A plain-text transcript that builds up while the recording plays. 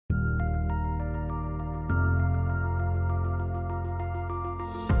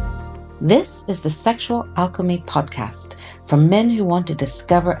This is the Sexual Alchemy Podcast for men who want to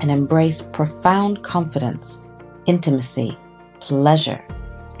discover and embrace profound confidence, intimacy, pleasure,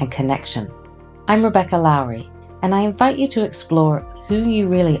 and connection. I'm Rebecca Lowry, and I invite you to explore who you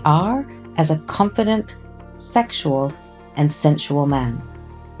really are as a confident, sexual, and sensual man.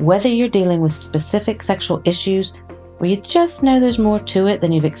 Whether you're dealing with specific sexual issues or you just know there's more to it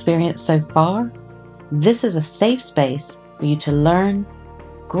than you've experienced so far, this is a safe space for you to learn,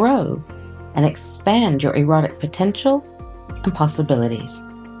 grow, and expand your erotic potential and possibilities.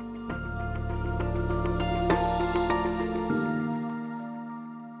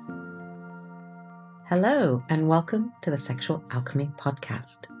 Hello, and welcome to the Sexual Alchemy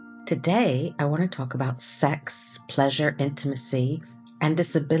Podcast. Today, I want to talk about sex, pleasure, intimacy, and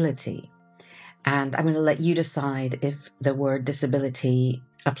disability. And I'm going to let you decide if the word disability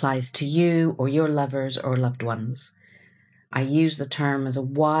applies to you or your lovers or loved ones. I use the term as a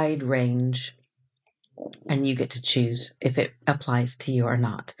wide range, and you get to choose if it applies to you or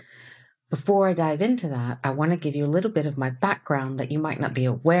not. Before I dive into that, I want to give you a little bit of my background that you might not be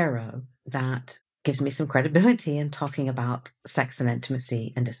aware of that gives me some credibility in talking about sex and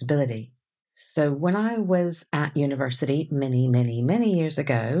intimacy and disability. So when I was at university many years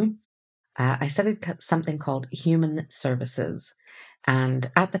ago, I studied something called human services. And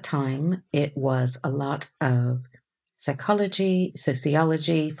at the time, it was a lot of psychology,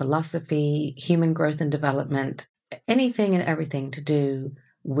 sociology, philosophy, human growth and development, anything and everything to do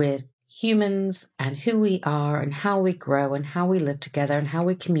with humans and who we are and how we grow and how we live together and how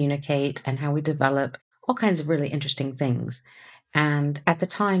we communicate and how we develop, all kinds of really interesting things. And at the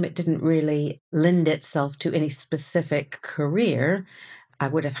time, it didn't really lend itself to any specific career. I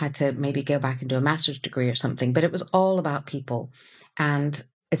would have had to maybe go back and do a master's degree or something, but it was all about people. And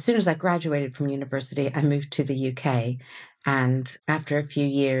as soon as I graduated from university, I moved to the UK. And after a few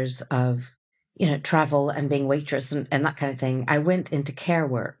years of, travel and being waitress and that kind of thing, I went into care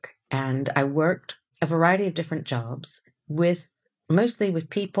work. And I worked a variety of different jobs mostly with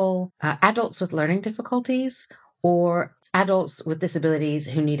people, adults with learning difficulties or adults with disabilities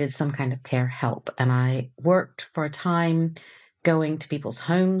who needed some kind of care help. And I worked for a time going to people's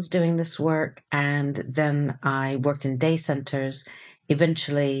homes doing this work. And then I worked in day centers,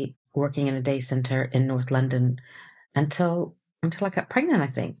 eventually working in a day center in North London until I got pregnant, I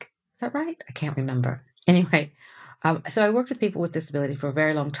think. Is that right? I can't remember. Anyway, so I worked with people with disability for a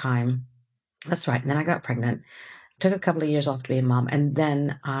very long time. That's right. And then I got pregnant, took a couple of years off to be a mom. And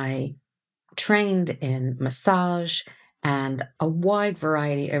then I trained in massage and a wide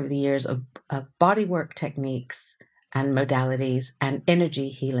variety over the years of bodywork techniques and modalities and energy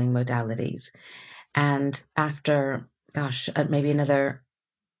healing modalities. And after, maybe another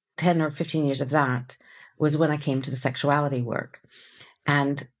 10 or 15 years of that was when I came to the sexuality work.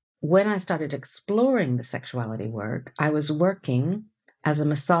 And when I started exploring the sexuality work, I was working as a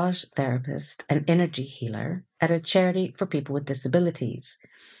massage therapist and energy healer at a charity for people with disabilities.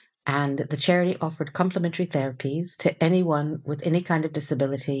 And the charity offered complementary therapies to anyone with any kind of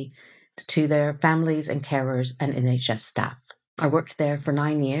disability, to their families and carers and NHS staff. I worked there for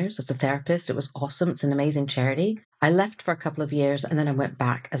 9 years as a therapist. It was awesome. It's an amazing charity. I left for a couple of years and then I went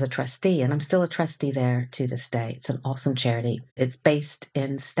back as a trustee, and I'm still a trustee there to this day. It's an awesome charity. It's based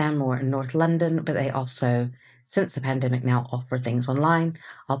in Stanmore in North London, but they also, since the pandemic now, offer things online.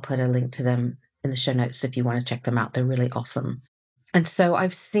 I'll put a link to them in the show notes if you want to check them out. They're really awesome. And so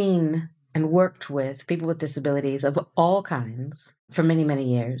I've seen and worked with people with disabilities of all kinds for many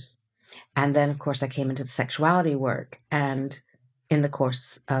years. And then, of course, I came into the sexuality work. And in the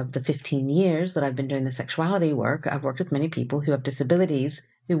course of the 15 years that I've been doing the sexuality work, I've worked with many people who have disabilities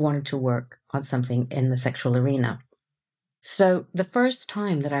who wanted to work on something in the sexual arena. So the first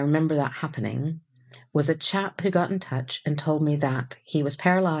time that I remember that happening was a chap who got in touch and told me that he was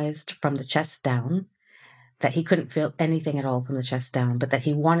paralyzed from the chest down, that he couldn't feel anything at all from the chest down, but that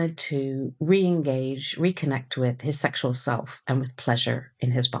he wanted to re-engage, reconnect with his sexual self and with pleasure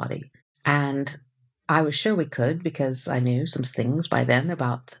in his body. And I was sure we could, because I knew some things by then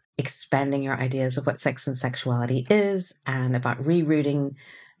about expanding your ideas of what sex and sexuality is and about rerouting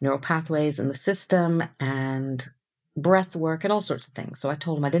neural pathways in the system and breath work and all sorts of things. So I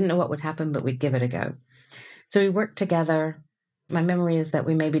told him I didn't know what would happen, but we'd give it a go. So we worked together. My memory is that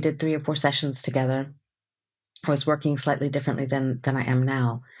we maybe did 3 or 4 sessions together. I was working slightly differently than I am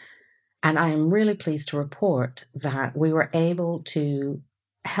now. And I am really pleased to report that we were able to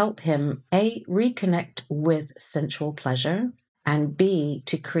help him, A, reconnect with sensual pleasure, and B,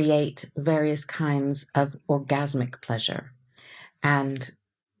 to create various kinds of orgasmic pleasure. And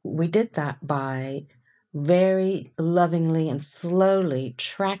we did that by very lovingly and slowly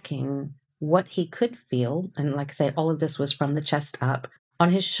tracking what he could feel. And like I say, all of this was from the chest up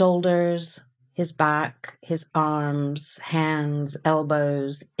on his shoulders, his back, his arms, hands,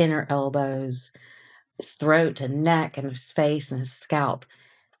 elbows, inner elbows, throat and neck, and his face and his scalp,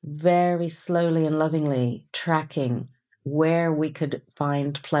 very slowly and lovingly tracking where we could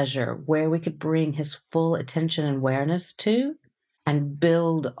find pleasure, where we could bring his full attention and awareness to, and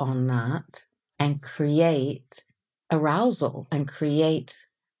build on that and create arousal and create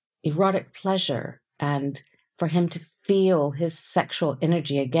erotic pleasure, and for him to feel his sexual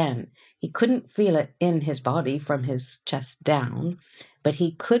energy again. He couldn't feel it in his body from his chest down, but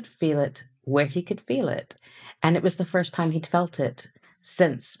he could feel it where he could feel it. And it was the first time he'd felt it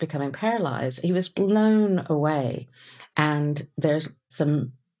since becoming paralyzed. He was blown away. And there's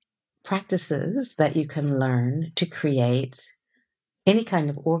some practices that you can learn to create any kind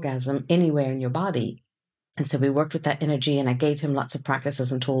of orgasm anywhere in your body. And so we worked with that energy, and I gave him lots of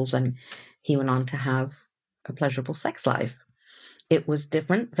practices and tools, and he went on to have a pleasurable sex life. It was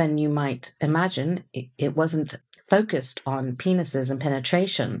different than you might imagine. It wasn't focused on penises and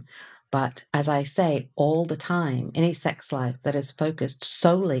penetration, but as I say all the time, any sex life that is focused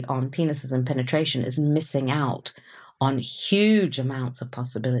solely on penises and penetration is missing out on huge amounts of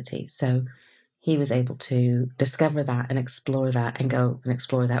possibility. So he was able to discover that and explore that and go and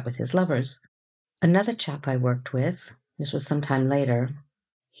explore that with his lovers. Another chap I worked with, this was sometime later,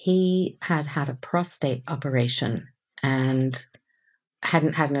 he had had a prostate operation and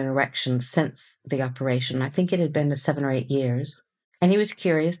hadn't had an erection since the operation. I think it had been 7 or 8 years. And he was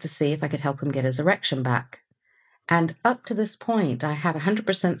curious to see if I could help him get his erection back. And up to this point, I had a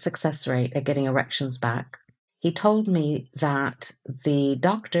 100% success rate at getting erections back. He told me that the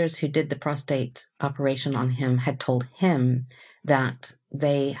doctors who did the prostate operation on him had told him that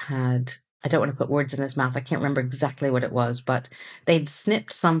they had, I don't want to put words in his mouth, I can't remember exactly what it was, but they'd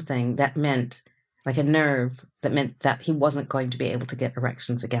snipped something that meant, like a nerve, that meant that he wasn't going to be able to get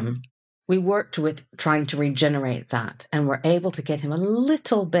erections again. We worked with trying to regenerate that, and were able to get him a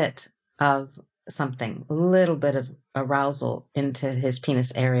little bit of something, a little bit of arousal into his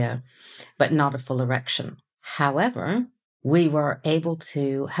penis area, but not a full erection. However, we were able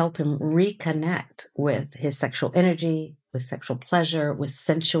to help him reconnect with his sexual energy, with sexual pleasure, with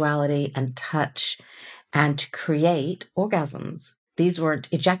sensuality and touch, and to create orgasms. These weren't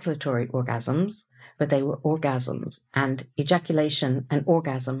ejaculatory orgasms, but they were orgasms. And ejaculation and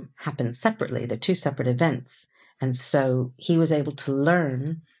orgasm happen separately. They're two separate events. And so he was able to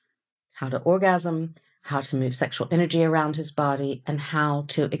learn how to orgasm, how to move sexual energy around his body, and how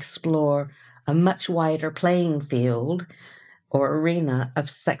to explore a much wider playing field or arena of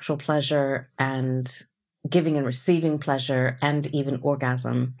sexual pleasure and giving and receiving pleasure and even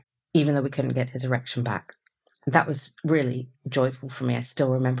orgasm, even though we couldn't get his erection back. That was really joyful for me. I still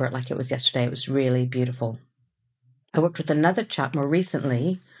remember it like it was yesterday. It was really beautiful. I worked with another chap more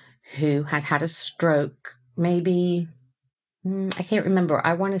recently who had had a stroke, maybe, I can't remember.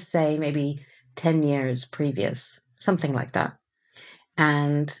 I want to say maybe 10 years previous, something like that.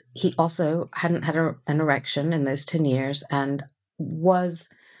 And he also hadn't had an erection in those 10 years and was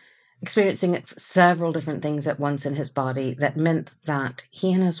experiencing several different things at once in his body that meant that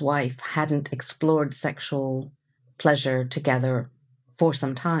he and his wife hadn't explored sexual pleasure together for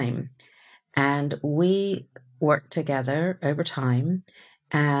some time. And we worked together over time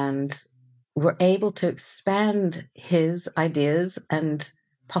and were able to expand his ideas and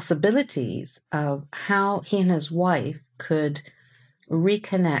possibilities of how he and his wife could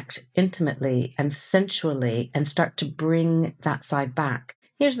reconnect intimately and sensually and start to bring that side back.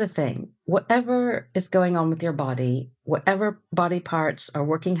 Here's the thing, whatever is going on with your body, whatever body parts are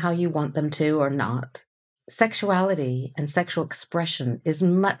working how you want them to or not, sexuality and sexual expression is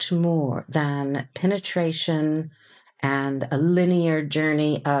much more than penetration and a linear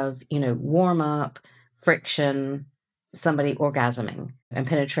journey of, warm up, friction, somebody orgasming and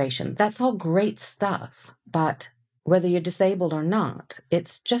penetration. That's all great stuff, but whether you're disabled or not,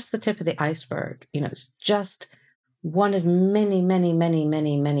 it's just the tip of the iceberg. It's just one of many, many, many,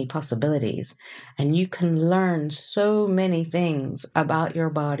 many, many possibilities. And you can learn so many things about your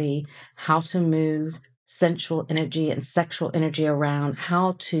body, how to move sensual energy and sexual energy around,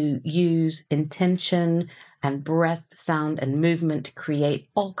 how to use intention and breath, sound, and movement to create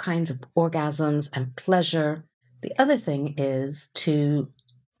all kinds of orgasms and pleasure. The other thing is to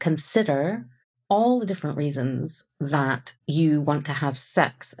consider all the different reasons that you want to have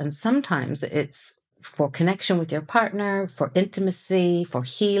sex. And sometimes it's for connection with your partner, for intimacy, for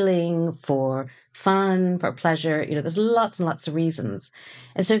healing, for fun, for pleasure. There's lots and lots of reasons.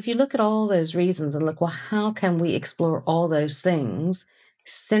 And so if you look at all those reasons and look, well, how can we explore all those things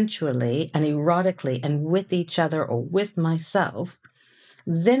sensually and erotically and with each other or with myself,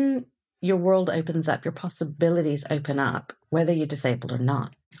 then your world opens up, your possibilities open up, whether you're disabled or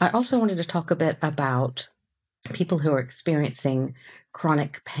not. I also wanted to talk a bit about people who are experiencing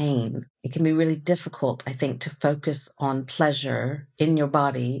chronic pain. It can be really difficult, I think, to focus on pleasure in your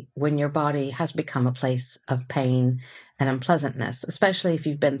body when your body has become a place of pain and unpleasantness, especially if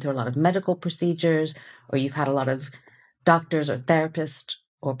you've been through a lot of medical procedures or you've had a lot of doctors or therapists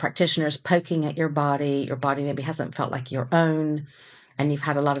or practitioners poking at your body. Your body maybe hasn't felt like your own, and you've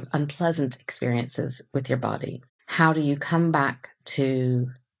had a lot of unpleasant experiences with your body. How do you come back to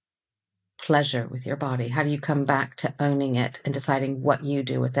pleasure with your body? How do you come back to owning it and deciding what you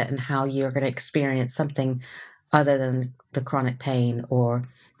do with it and how you're going to experience something other than the chronic pain or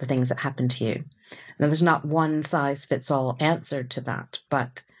the things that happen to you? Now, there's not one size fits all answer to that,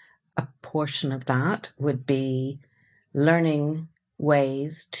 but a portion of that would be learning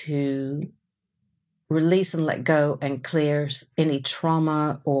ways to release and let go and clear any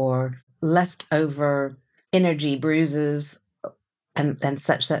trauma or leftover energy bruises and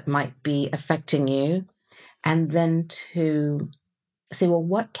such that might be affecting you. And then to say, well,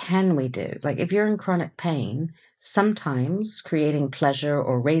 what can we do? Like if you're in chronic pain, sometimes creating pleasure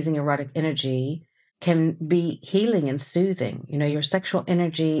or raising erotic energy can be healing and soothing. Your sexual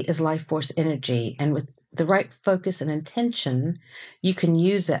energy is life force energy. And with the right focus and intention, you can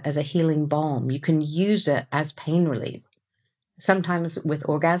use it as a healing balm. You can use it as pain relief. Sometimes with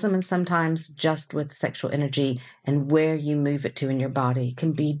orgasm and sometimes just with sexual energy, and where you move it to in your body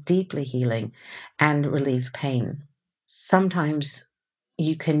can be deeply healing and relieve pain. Sometimes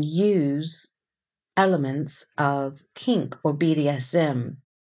you can use elements of kink or BDSM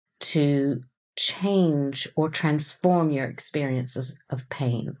to change or transform your experiences of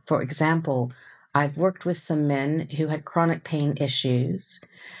pain. For example, I've worked with some men who had chronic pain issues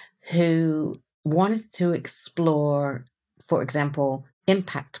who wanted to explore, for example,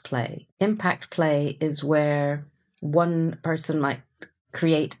 impact play. Impact play is where one person might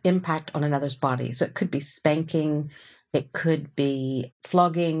create impact on another's body. So it could be spanking, it could be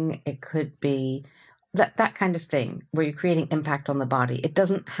flogging, it could be that kind of thing, where you're creating impact on the body. It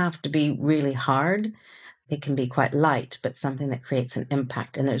doesn't have to be really hard. It can be quite light, but something that creates an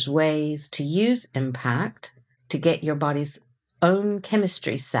impact. And there's ways to use impact to get your body's own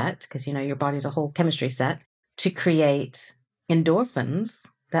chemistry set, because your body's a whole chemistry set, to create endorphins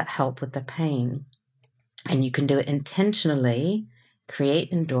that help with the pain. And you can do it intentionally,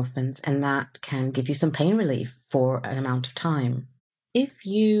 create endorphins, and that can give you some pain relief for an amount of time. If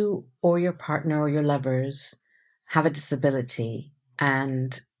you or your partner or your lovers have a disability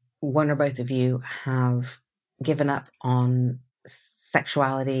and one or both of you have given up on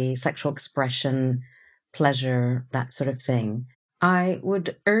sexuality, sexual expression, pleasure, that sort of thing, I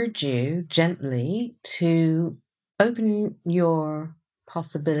would urge you gently to open your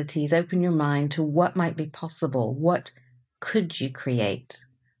possibilities, open your mind to what might be possible. What could you create?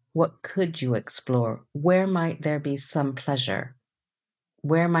 What could you explore? Where might there be some pleasure?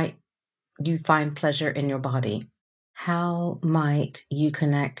 Where might you find pleasure in your body? How might you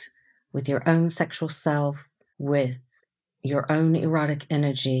connect with your own sexual self, with your own erotic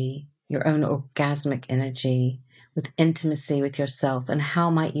energy, your own orgasmic energy, with intimacy with yourself? And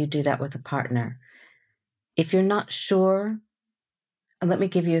how might you do that with a partner? If you're not sure, let me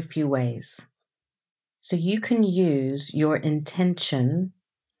give you a few ways. So you can use your intention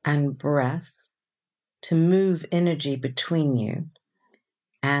and breath to move energy between you.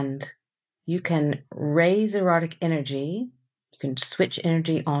 And you can raise erotic energy. You can switch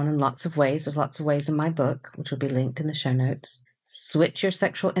energy on in lots of ways. There's lots of ways in my book, which will be linked in the show notes. Switch your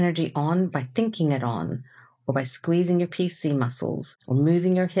sexual energy on by thinking it on, or by squeezing your PC muscles, or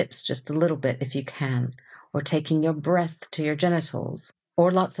moving your hips just a little bit if you can, or taking your breath to your genitals,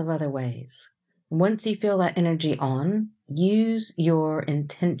 or lots of other ways. Once you feel that energy on, use your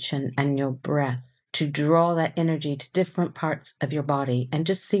intention and your breath to draw that energy to different parts of your body and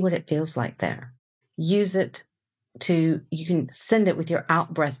just see what it feels like there. Use it you can send it with your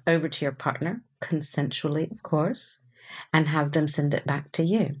out breath over to your partner, consensually, of course, and have them send it back to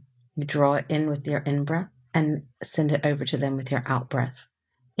you. You draw it in with your in breath and send it over to them with your out breath.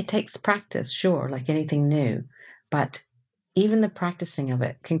 It takes practice, sure, like anything new, but even the practicing of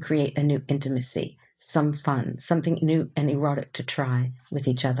it can create a new intimacy, some fun, something new and erotic to try with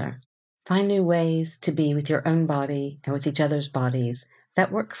each other. Find new ways to be with your own body and with each other's bodies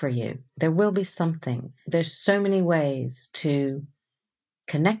that work for you. There will be something. There's so many ways to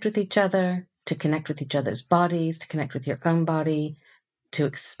connect with each other, to connect with each other's bodies, to connect with your own body, to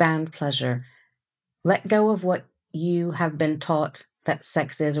expand pleasure. Let go of what you have been taught that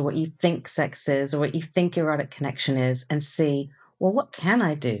sex is, or what you think sex is, or what you think erotic connection is, and see, well, what can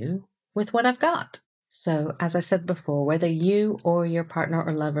I do with what I've got? So, as I said before, whether you or your partner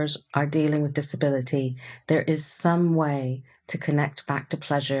or lovers are dealing with disability, there is some way to connect back to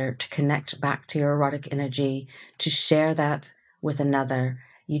pleasure, to connect back to your erotic energy, to share that with another.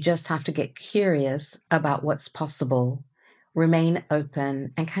 You just have to get curious about what's possible, remain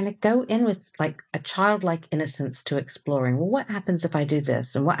open, and kind of go in with like a childlike innocence to exploring. Well, what happens if I do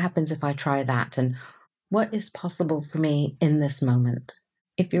this? And what happens if I try that? And what is possible for me in this moment?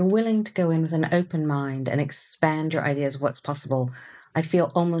 If you're willing to go in with an open mind and expand your ideas of what's possible, I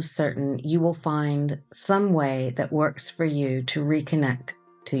feel almost certain you will find some way that works for you to reconnect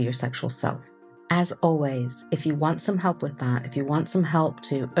to your sexual self. As always, if you want some help with that, if you want some help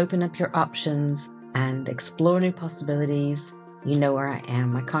to open up your options and explore new possibilities, you know where I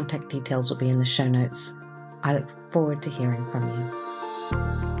am. My contact details will be in the show notes. I look forward to hearing from you.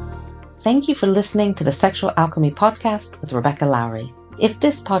 Thank you for listening to the Sexual Alchemy Podcast with Rebecca Lowry. If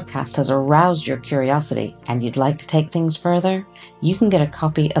this podcast has aroused your curiosity and you'd like to take things further, you can get a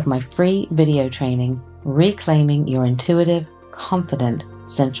copy of my free video training, Reclaiming Your Intuitive, Confident,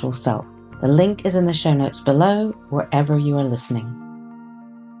 Sensual Self. The link is in the show notes below, wherever you are listening.